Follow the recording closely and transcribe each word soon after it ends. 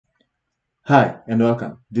Hi and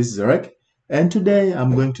welcome. This is Eric, and today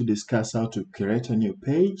I'm going to discuss how to create a new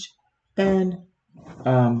page and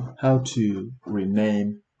how to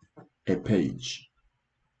rename a page.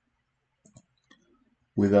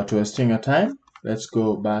 Without wasting your time, let's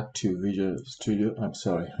go back to Visual Studio.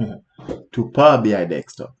 To Power BI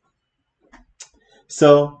Desktop.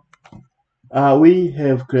 So we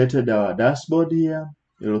have created our dashboard here.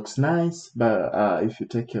 It looks nice, but if you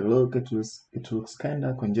take a look, it looks kind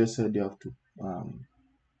of congested. You have to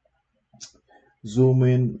zoom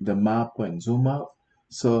in the map and zoom out.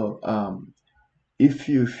 So if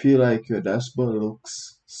you feel like your dashboard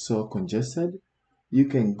looks so congested, you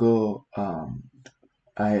can go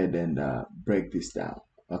ahead and break this down.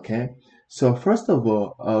 Okay, so first of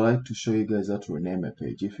all, I'd like to show you guys how to rename a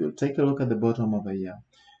page. If you take a look at the bottom over here,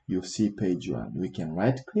 you'll see page 1. We can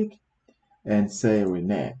right click and say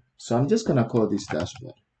rename. So I'm just gonna call this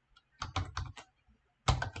dashboard.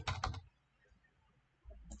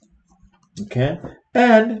 Okay,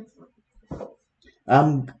 and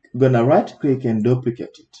I'm gonna right click and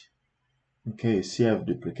duplicate it. Okay, you see I've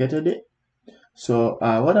duplicated it. So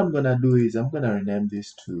what I'm gonna do is I'm gonna rename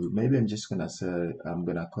this to, maybe I'm just gonna say, I'm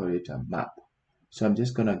gonna call it a map. So I'm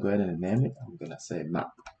just gonna go ahead and name it. I'm gonna say map.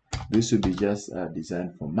 This will be just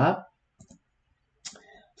designed for map.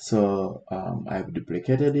 So I've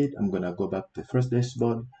duplicated it. I'm gonna go back to the first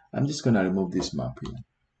dashboard. I'm just gonna remove this map here,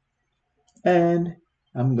 and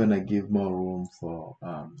I'm gonna give more room for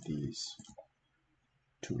these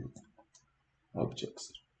two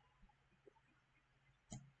objects.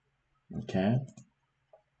 Okay,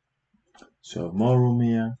 so more room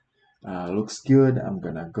here. Looks good. I'm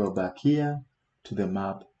gonna go back here to the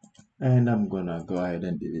map, and I'm gonna go ahead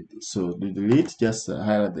and delete this. So to delete, just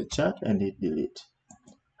highlight the chart and hit delete.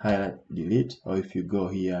 Highlight delete, or if you go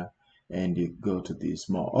here and you go to the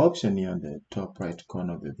small option here on the top right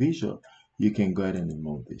corner of the visual, you can go ahead and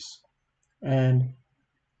remove this. And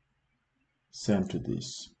same to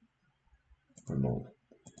this, remove.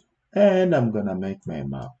 And I'm gonna make my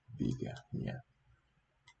map bigger here.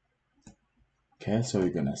 Okay, so you're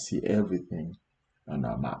gonna see everything on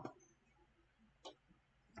our map.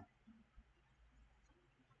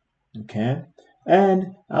 Okay,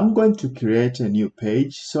 and I'm going to create a new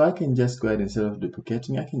page, so I can just go ahead, instead of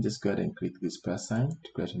duplicating, I can just go ahead and click this plus sign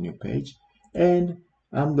to create a new page, and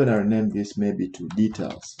I'm gonna rename this maybe to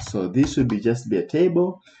details. So this would be just be a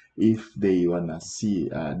table. If they wanna see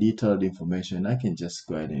detailed information, I can just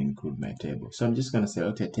go ahead and include my table. So I'm just gonna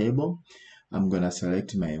select a table. I'm gonna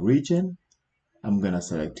select my region. I'm gonna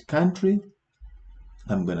select country.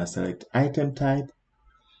 I'm gonna select item type,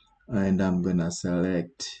 and I'm gonna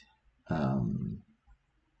select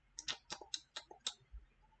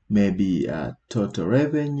maybe total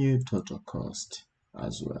revenue, total cost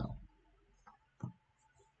as well.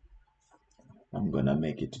 I'm gonna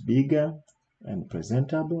make it bigger and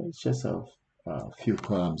presentable. It's just a few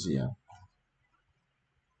columns here.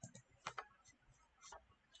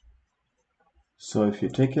 So if you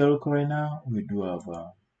take a look right now, we do have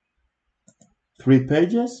 3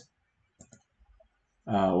 pages.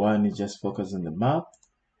 One is just focused on the map,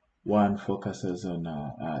 one focuses on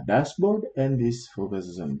dashboard, and this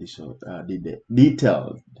focuses on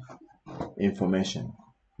detailed information.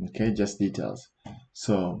 Okay, just details.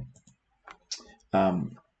 So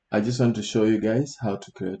I just want to show you guys how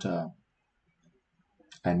to create a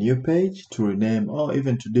new page, to rename, or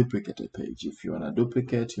even to duplicate a page. If you want to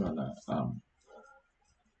duplicate, you want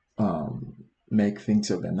to make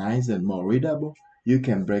things organized and more readable, you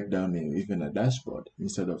can break down even a dashboard.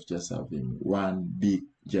 Instead of just having one big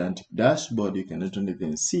giant dashboard you cannot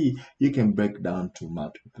even see, you can break down to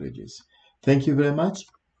multiple pages. Thank you very much.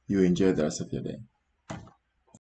 You enjoy the rest of your day.